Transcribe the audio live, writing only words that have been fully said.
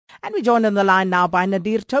And we're joined on the line now by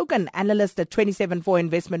Nadir Token, analyst at 274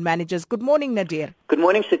 Investment Managers. Good morning, Nadir. Good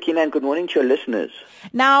morning, Sakina, and good morning to your listeners.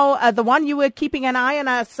 Now, the one you were keeping an eye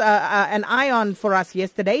on for us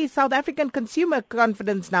yesterday is South African consumer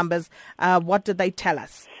confidence numbers. What did they tell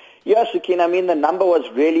us? Yeah, Sakina, the number was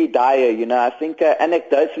really dire. I think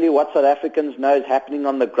anecdotally what South Africans know is happening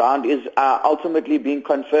on the ground is ultimately being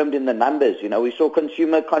confirmed in the numbers. We saw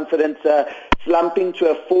consumer confidence slumping to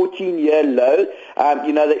a 14-year low.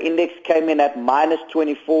 The index came in at minus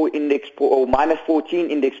 24 or minus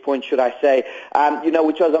 14 index points, should I say,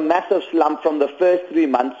 which was a massive slump from the first 3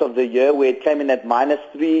 months of the year where it came in at minus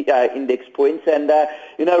 3 index points. And,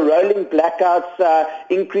 rolling blackouts,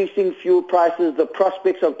 increasing fuel prices, the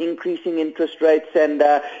prospects of increasing interest rates and,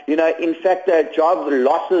 in fact, job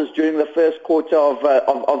losses during the first quarter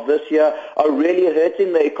of this year are really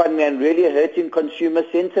hurting the economy and really hurting consumer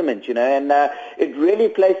sentiment, and it really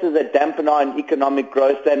places a dampener on economic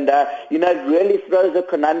growth and, it really throws a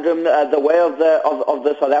conundrum the way of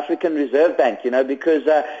the South African Reserve Bank, because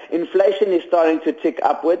inflation is starting to tick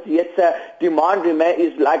upwards, yet demand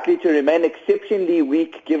is likely to remain exceptionally weak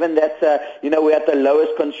given that, we're at the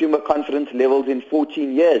lowest consumer confidence levels in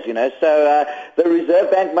 14 years, So the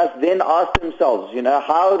Reserve Bank must then ask themselves,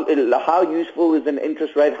 how useful is an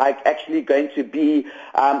interest rate hike actually going to be,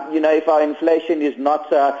 if our inflation is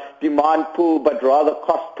not demand pull but rather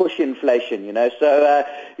cost push inflation, So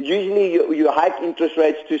usually you hike interest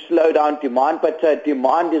rates to slow down demand, but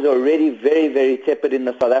demand is already very, very tepid in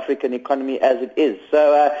the South African economy as it is.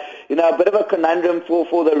 So, a bit of a conundrum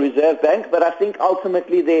for the Reserve Bank, but I think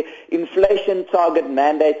ultimately the inflation target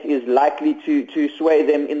mandate is likely to sway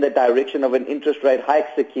them in the direction of an interest rate hike,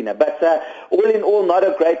 Sakina. But all in all, not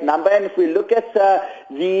a great number. And if we look at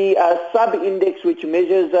the sub-index, which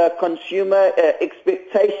measures consumer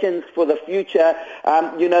expectations for the future,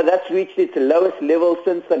 that's reached its lowest level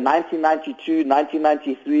since the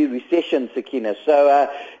 1992-1993 recession, Sakina. So,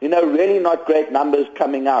 really not great numbers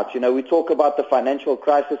coming out. We talk about the financial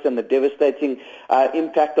crisis and the devastating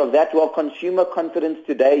impact of that. Well, consumer confidence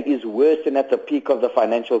today is worse than at the peak of the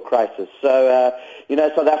financial crisis. So,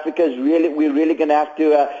 South Africa is we're really going to have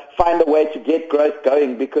to find a way to get growth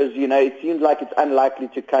going because, it seems like it's unlikely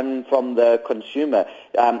to come from the consumer,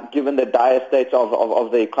 given the dire state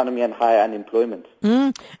of the economy and high unemployment.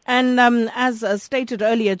 And as stated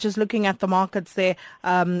earlier, just looking at the markets there,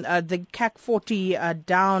 the CAC 40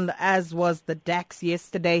 down, as was the DAX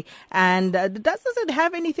yesterday. And does it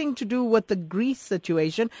have anything to do with the Greece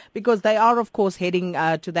situation? Because they are, of course, heading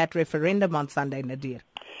to that referendum on Sunday, Nadir.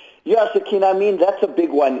 Yeah, Sakina, that's a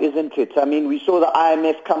big one, isn't it? We saw the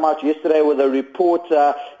IMF come out yesterday with a report,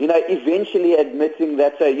 eventually admitting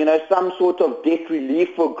that, some sort of debt relief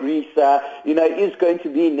for Greece, is going to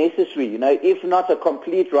be necessary. If not a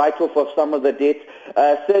complete write-off of some of the debt,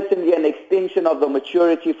 certainly an extension of the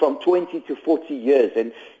maturity from 20 to 40 years.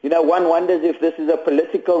 And, one wonders if this is a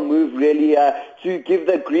political move really to give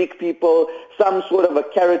the Greek people some sort of a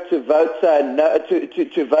carrot to vote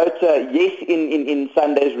yes in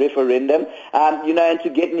Sunday's referendum, and to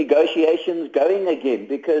get negotiations going again.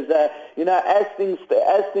 Because as things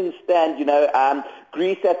stand,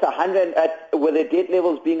 Greece with their debt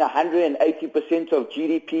levels being 180% of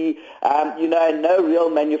GDP, and no real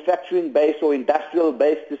manufacturing base or industrial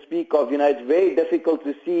base to speak of, it's very difficult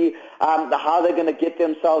to see how they're going to get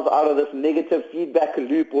themselves out of this negative feedback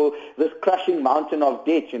loop or this crushing mountain of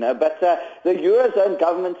debt, But the Eurozone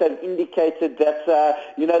governments have indicated that,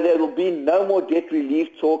 there will be no more debt relief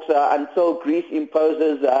talks until Greece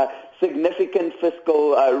imposes significant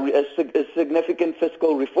fiscal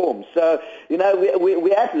reforms. So,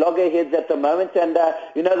 we're at loggerheads at the moment, and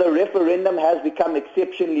the referendum has become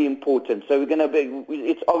exceptionally important. So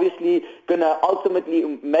it's obviously going to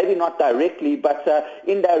ultimately, maybe not directly, but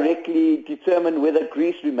indirectly determine whether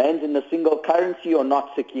Greece remains in the single currency or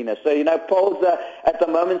not, Sakina. So, polls at the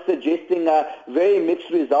moment suggesting very mixed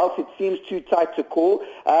results. It seems too tight to call,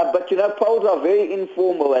 but polls are very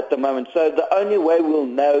informal at the moment. So the only way we'll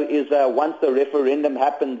know is once the referendum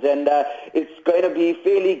happens, and it's going to be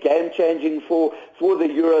fairly game-changing for the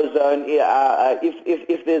Eurozone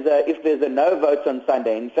if there's a no vote on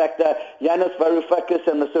Sunday. In fact, Yanis Varoufakis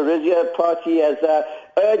and the Syriza party has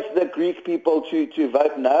urged the Greek people to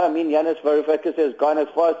vote no. Yanis Varoufakis has gone as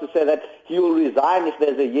far as to say that he will resign if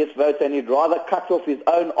there's a yes vote, and he'd rather cut off his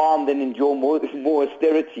own arm than endure more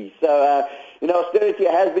austerity. So, austerity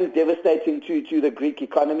has been devastating to the Greek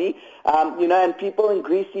economy, and people in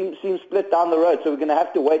Greece seem split down the road. So we're going to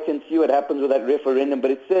have to wait and see what happens with that referendum.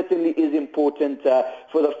 But it certainly is important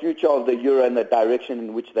for the future of the euro and the direction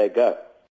in which they go.